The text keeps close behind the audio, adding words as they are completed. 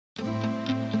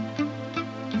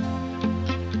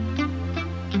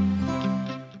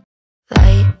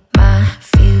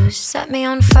me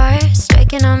on fire,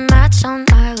 striking a match on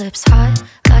my lips. Hot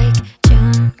like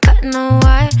June, cutting the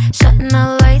wire, shutting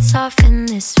the lights off in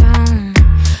this room.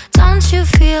 Don't you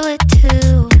feel it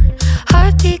too?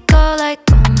 Heartbeat go like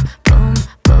boom, boom,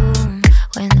 boom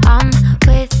when I'm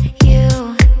with you.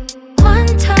 One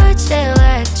touch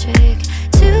electric,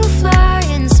 two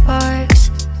flying sparks,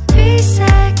 3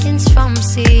 seconds from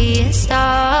seeing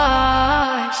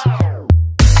stars.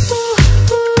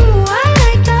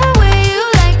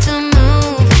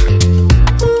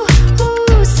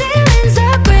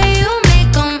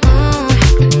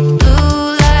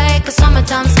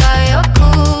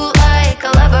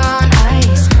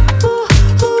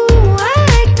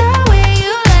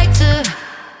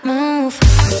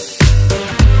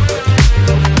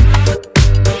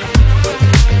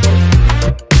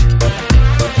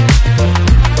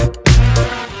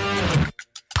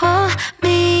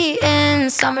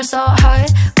 Summer so hard,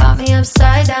 got me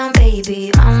upside down,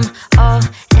 baby. I'm all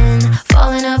in,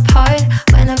 falling apart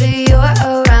whenever you're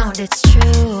around, it's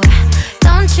true.